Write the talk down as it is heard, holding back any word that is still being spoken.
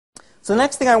So the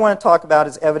next thing I want to talk about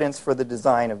is evidence for the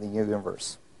design of the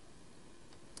universe.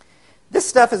 This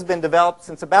stuff has been developed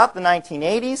since about the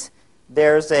 1980s.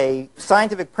 There's a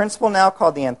scientific principle now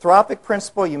called the Anthropic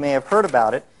principle. You may have heard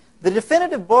about it. The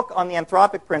definitive book on the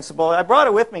Anthropic principle, I brought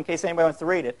it with me in case anybody wants to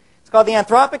read it. It's called the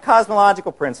Anthropic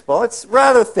Cosmological Principle. It's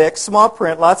rather thick, small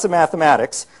print, lots of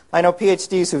mathematics. I know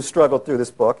PhDs who've struggled through this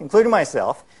book, including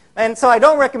myself. And so I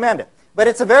don't recommend it. But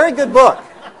it's a very good book.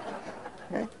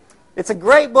 Okay? It's a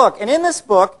great book. And in this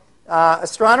book,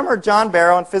 astronomer John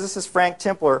Barrow and physicist Frank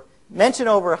Templer mention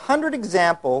over 100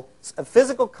 examples of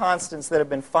physical constants that have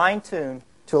been fine-tuned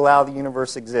to allow the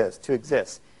universe to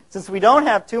exist. Since we don't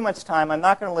have too much time, I'm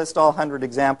not going to list all 100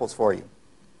 examples for you.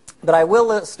 But I will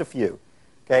list a few.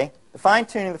 Okay? The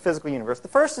fine-tuning of the physical universe. The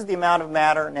first is the amount of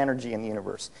matter and energy in the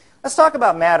universe. Let's talk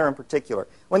about matter in particular.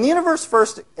 When the universe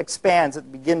first expands at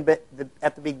the beginning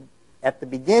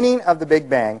of the Big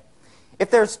Bang, if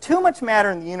there's too much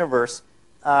matter in the universe,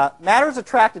 matter is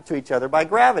attracted to each other by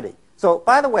gravity. So,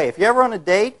 by the way, if you're ever on a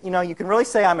date, you can really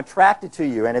say, I'm attracted to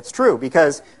you. And it's true,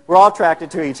 because we're all attracted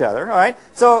to each other. All right?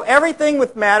 So everything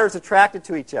with matter is attracted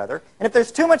to each other. And if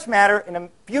there's too much matter, in a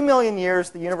few million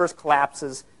years, the universe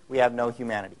collapses. We have no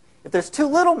humanity. If there's too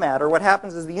little matter, what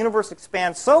happens is the universe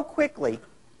expands so quickly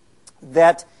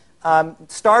that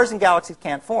stars and galaxies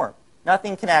can't form.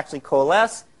 Nothing can actually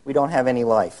coalesce. We don't have any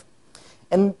life.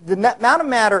 And the amount of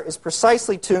matter is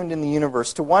precisely tuned in the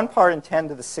universe to 1 part in 10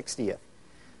 to the 60th.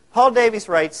 Paul Davies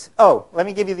writes, let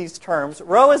me give you these terms.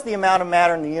 Rho is the amount of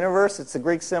matter in the universe. It's the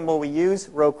Greek symbol we use.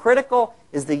 Rho critical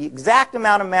is the exact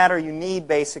amount of matter you need,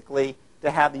 basically,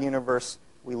 to have the universe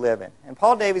we live in. And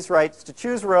Paul Davies writes, to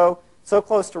choose rho so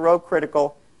close to rho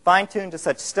critical, fine-tuned to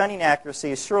such stunning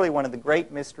accuracy, is surely one of the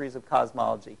great mysteries of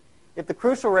cosmology. If the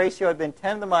crucial ratio had been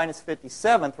 10 to the minus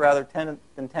 57th rather than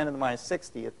 10 to the minus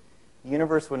 60th, the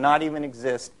universe would not even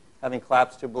exist, having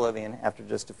collapsed to oblivion after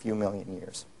just a few million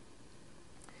years.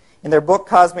 In their book,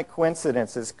 Cosmic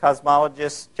Coincidences,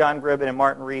 cosmologists John Gribben and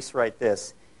Martin Rees write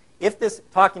this.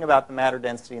 Talking about the matter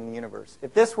density in the universe,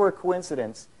 if this were a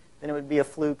coincidence, then it would be a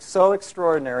fluke so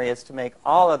extraordinary as to make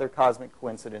all other cosmic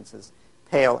coincidences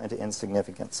pale into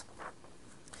insignificance.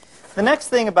 The next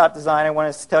thing about design I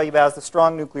want to tell you about is the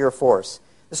strong nuclear force.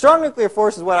 The strong nuclear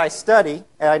force is what I study,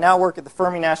 and I now work at the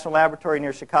Fermi National Laboratory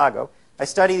near Chicago. I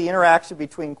study the interaction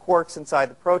between quarks inside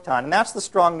the proton, and that's the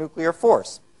strong nuclear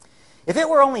force. If it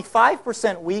were only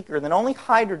 5% weaker, then only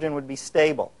hydrogen would be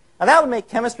stable. Now that would make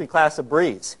chemistry class a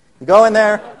breeze. You go in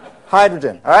there,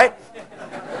 hydrogen, all right?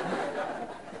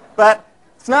 But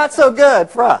it's not so good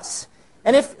for us.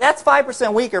 And if that's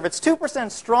 5% weaker, if it's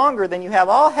 2% stronger, then you have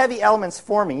all heavy elements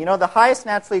forming. The highest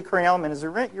naturally occurring element is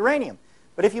uranium.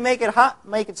 But if you make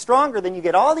it stronger, then you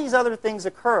get all these other things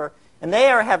occur, and they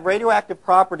have radioactive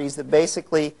properties that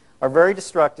basically are very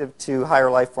destructive to higher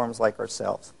life forms like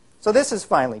ourselves. So this is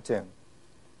finely tuned.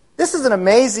 This is an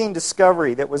amazing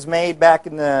discovery that was made back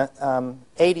in the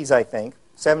 80s, I think,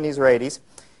 70s or 80s.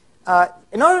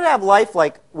 In order to have life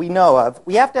like we know of,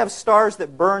 we have to have stars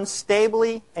that burn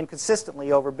stably and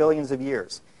consistently over billions of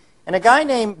years. And a guy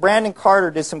named Brandon Carter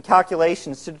did some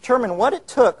calculations to determine what it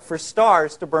took for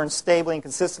stars to burn stably and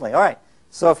consistently. All right,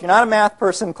 so if you're not a math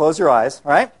person, close your eyes,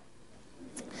 all right?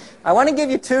 I want to give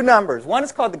you two numbers. One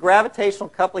is called the gravitational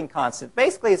coupling constant.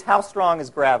 Basically, it's how strong is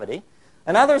gravity.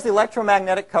 Another is the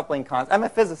electromagnetic coupling constant. I'm a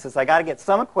physicist. I got to get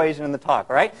some equation in the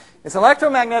talk, all right? It's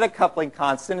electromagnetic coupling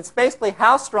constant. It's basically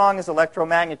how strong is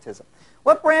electromagnetism.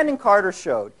 What Brandon Carter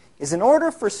showed is in order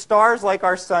for stars like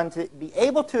our sun to be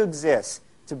able to exist,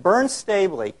 to burn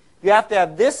stably, you have to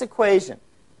have this equation,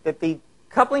 that the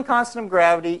coupling constant of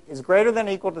gravity is greater than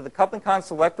or equal to the coupling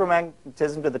constant of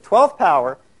electromagnetism to the 12th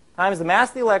power times the mass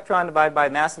of the electron divided by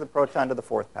the mass of the proton to the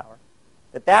 4th power.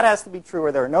 That has to be true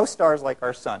or there are no stars like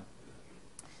our sun.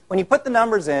 When you put the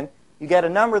numbers in, you get a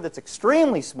number that's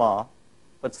extremely small,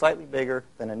 but slightly bigger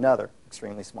than another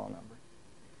extremely small number.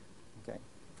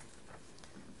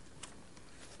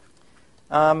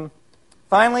 Okay.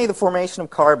 Finally, the formation of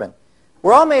carbon.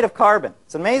 We're all made of carbon.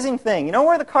 It's an amazing thing. You know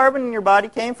where the carbon in your body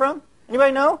came from?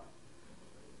 Anybody know?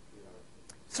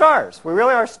 Stars. We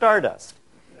really are stardust.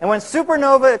 And when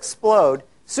supernovae explode,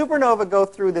 supernovae go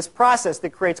through this process that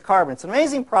creates carbon. It's an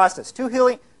amazing process.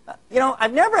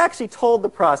 I've never actually told the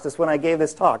process when I gave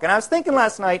this talk. And I was thinking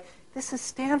last night, this is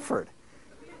Stanford.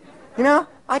 I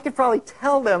could probably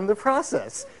tell them the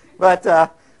process. But, yeah,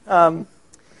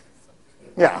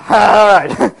 all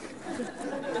right.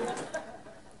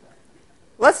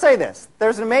 Let's say this.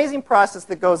 There's an amazing process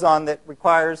that goes on that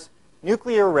requires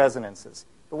nuclear resonances.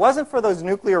 If it wasn't for those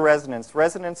nuclear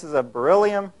resonances of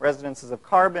beryllium, resonances of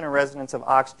carbon, and resonance of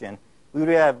oxygen, we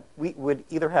would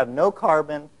either have no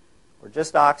carbon or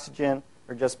just oxygen,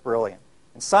 or just beryllium.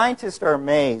 And scientists are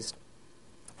amazed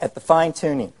at the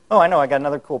fine-tuning. Oh, I know, I got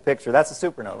another cool picture. That's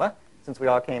a supernova, since we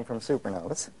all came from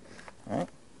supernovas. All right?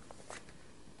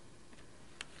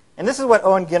 And this is what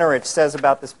Owen Gingerich says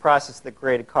about this process that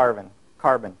created carbon.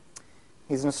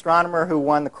 He's an astronomer who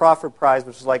won the Crawford Prize,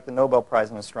 which is like the Nobel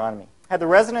Prize in astronomy. Had the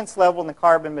resonance level in the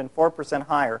carbon been 4%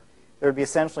 higher, there would be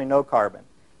essentially no carbon.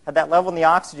 Had that level in the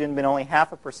oxygen been only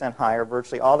 0.5% higher,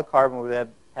 virtually all the carbon would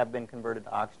have been converted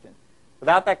to oxygen.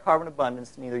 Without that carbon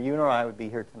abundance, neither you nor I would be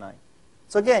here tonight.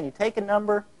 So again, you take a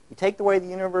number, you take the way the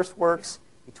universe works,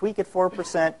 you tweak it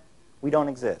 4%, we don't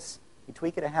exist. You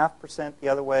tweak it 0.5% the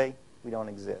other way, we don't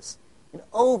exist. And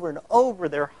over,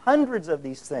 there are hundreds of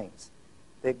these things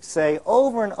that say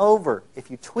over and over,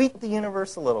 if you tweak the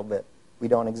universe a little bit, we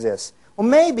don't exist. Well,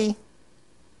 maybe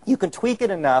you can tweak it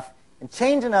enough and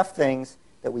change enough things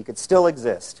that we could still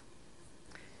exist.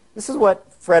 This is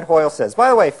what Fred Hoyle says. By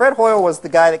the way, Fred Hoyle was the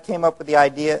guy that came up with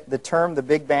the term the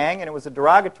Big Bang, and it was a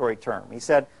derogatory term. He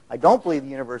said, I don't believe the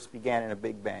universe began in a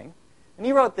Big Bang. And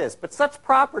he wrote this, but such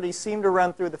properties seem to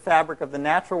run through the fabric of the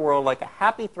natural world like a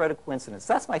happy thread of coincidence.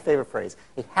 That's my favorite phrase,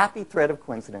 a happy thread of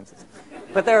coincidences.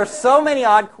 But there are so many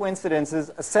odd coincidences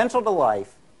essential to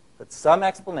life that some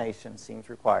explanation seems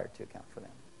required to account for them.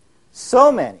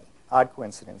 So many odd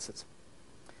coincidences.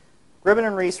 Gribben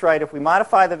and Rees write, if we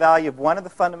modify the value of one of the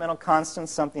fundamental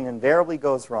constants, something invariably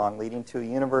goes wrong, leading to a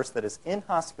universe that is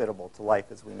inhospitable to life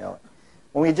as we know it.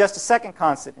 When we adjust a second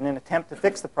constant in an attempt to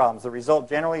fix the problems, the result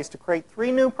generally is to create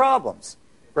 3 new problems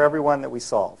for every one that we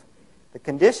solve. The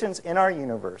conditions in our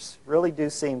universe really do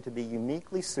seem to be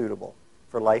uniquely suitable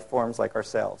for life forms like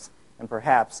ourselves, and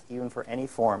perhaps even for any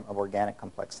form of organic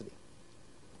complexity.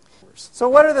 So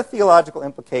what are the theological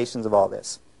implications of all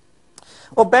this?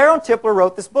 Well, Barrow and Tipler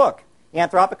wrote this book, The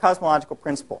Anthropic Cosmological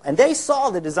Principle, and they saw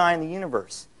the design of the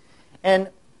universe. And,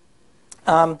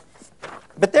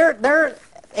 but they're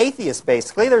atheists,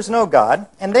 basically. There's no God.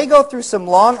 And they go through some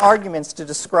long arguments to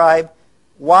describe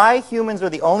why humans are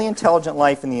the only intelligent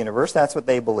life in the universe. That's what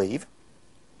they believe.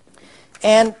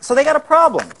 And so they got a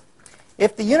problem.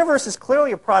 If the universe is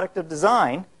clearly a product of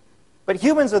design, but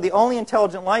humans are the only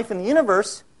intelligent life in the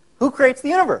universe, who creates the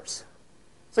universe?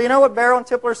 So you know what Barrow and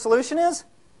Tipler's solution is?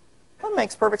 Well, it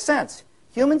makes perfect sense.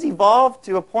 Humans evolved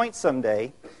to a point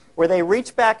someday where they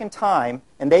reach back in time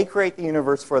and they create the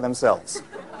universe for themselves.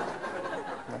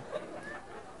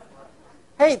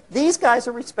 Hey, these guys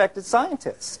are respected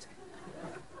scientists.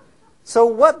 So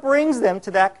what brings them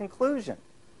to that conclusion?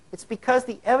 It's because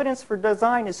the evidence for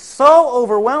design is so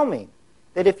overwhelming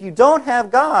that if you don't have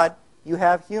God, you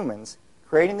have humans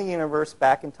creating the universe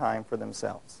back in time for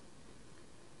themselves.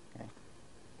 Okay.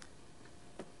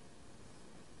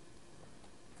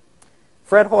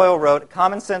 Fred Hoyle wrote, a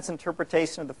common sense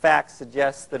interpretation of the facts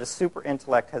suggests that a super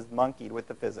intellect has monkeyed with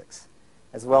the physics,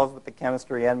 as well as with the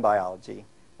chemistry and biology,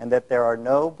 and that there are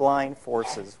no blind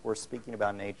forces worth speaking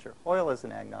about nature. Hoyle is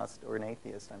an agnostic, or an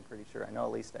atheist, I'm pretty sure. I know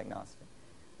at least agnostic.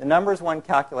 The numbers one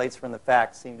calculates from the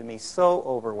facts seem to me so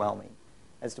overwhelming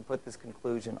as to put this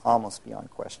conclusion almost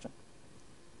beyond question.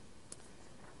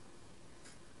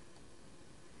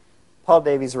 Paul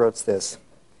Davies wrote this,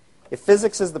 if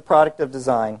physics is the product of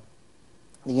design,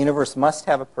 the universe must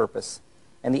have a purpose,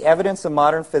 and the evidence of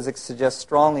modern physics suggests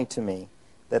strongly to me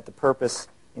that the purpose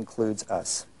includes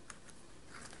us.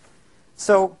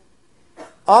 So,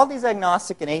 all these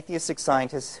agnostic and atheistic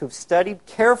scientists who've studied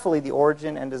carefully the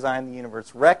origin and design of the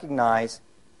universe recognize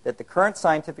that the current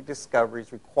scientific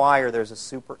discoveries require there's a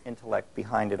super intellect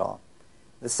behind it all.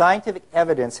 The scientific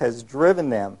evidence has driven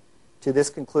them to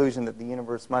this conclusion that the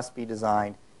universe must be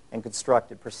designed and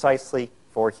constructed precisely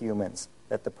for humans,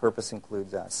 that the purpose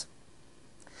includes us.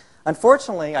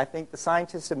 Unfortunately, I think the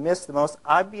scientists have missed the most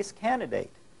obvious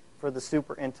candidate for the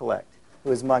super intellect who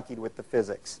has monkeyed with the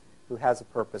physics, who has a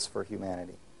purpose for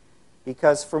humanity.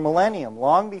 Because for millennium,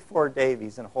 long before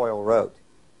Davies and Hoyle wrote,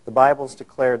 the Bible's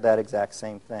declared that exact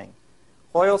same thing.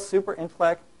 Hoyle's super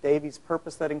intellect, Davies'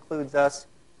 purpose that includes us,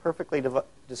 perfectly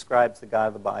describes the God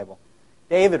of the Bible.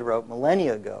 David wrote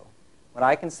millennia ago, when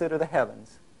I consider the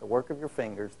heavens, the work of your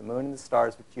fingers, the moon and the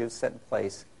stars which you have set in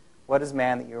place, what is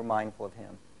man that you are mindful of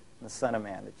him, and the Son of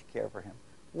Man that you care for him?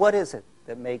 What is it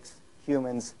that makes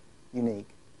humans unique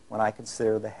when I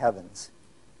consider the heavens?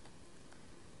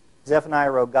 Zephaniah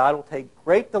wrote, God will take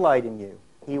great delight in you.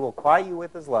 He will quiet you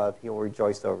with his love. He will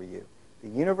rejoice over you. The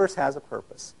universe has a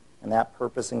purpose, and that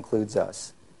purpose includes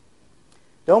us.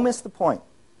 Don't miss the point.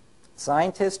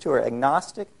 Scientists who are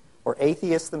agnostic or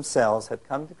atheists themselves have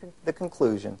come to the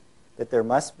conclusion that there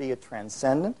must be a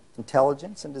transcendent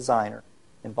intelligence and designer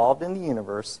involved in the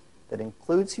universe that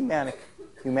includes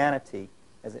humanity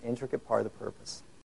as an intricate part of the purpose.